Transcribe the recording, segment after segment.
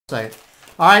Second.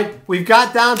 All right, we've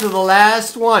got down to the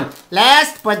last one.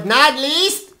 Last but not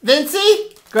least,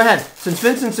 Vincey. Go ahead. Since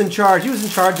Vincent's in charge, he was in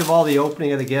charge of all the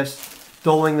opening of the gifts,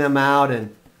 doling them out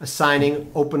and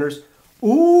assigning openers.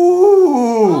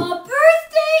 Ooh!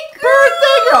 Birthday girl!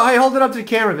 Birthday girl! Hey, hold it up to the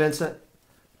camera, Vincent.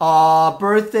 Aw,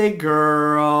 birthday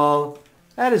girl.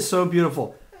 That is so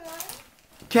beautiful.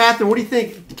 Catherine, what do you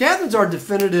think? Catherine's our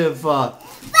definitive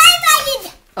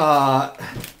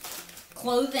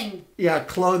clothing. Yeah,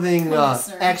 clothing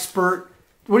Connoisseur. expert.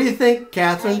 What do you think,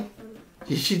 Catherine?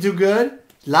 Did she do good?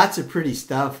 Lots of pretty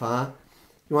stuff, huh?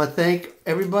 You want to thank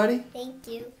everybody? Thank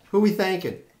you. Who are we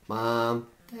thanking? Mom,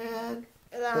 Dad.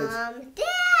 Mom, Dad.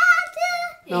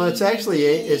 No, it's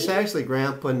actually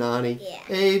Grandpa, Nani, Yeah.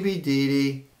 Abby, Dee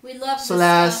Dee. We love this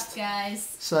Celeste. stuff,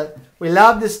 guys. So we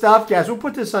love this stuff, guys. We'll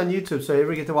put this on YouTube so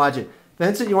everybody get to watch it.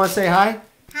 Vincent, you want to say hi?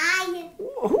 Hi.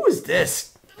 Who is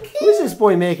this? Who's this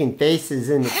boy making faces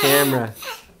in the camera?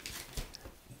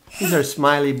 He's our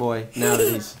smiley boy now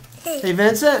that he's. Hey,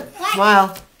 Vincent,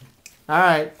 smile. All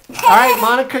right. All right,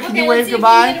 Monica, can you wave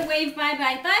goodbye? Get a wave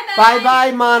bye-bye. Bye-bye.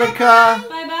 Bye-bye, Monica.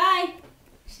 Bye-bye.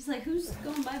 She's like, who's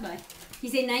going bye-bye? You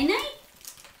say night-night?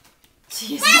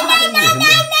 She's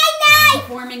Night.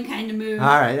 performing kind of mood.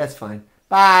 All right, that's fine.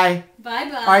 Bye.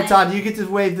 Bye-bye. All right, Todd, you get to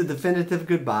wave the definitive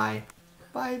goodbye.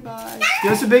 Bye-bye.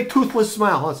 Give us a big toothless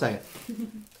smile. Hold on a second.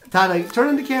 Todd, turn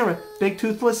on the camera. Big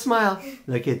toothless smile.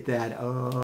 Look at that. Oh.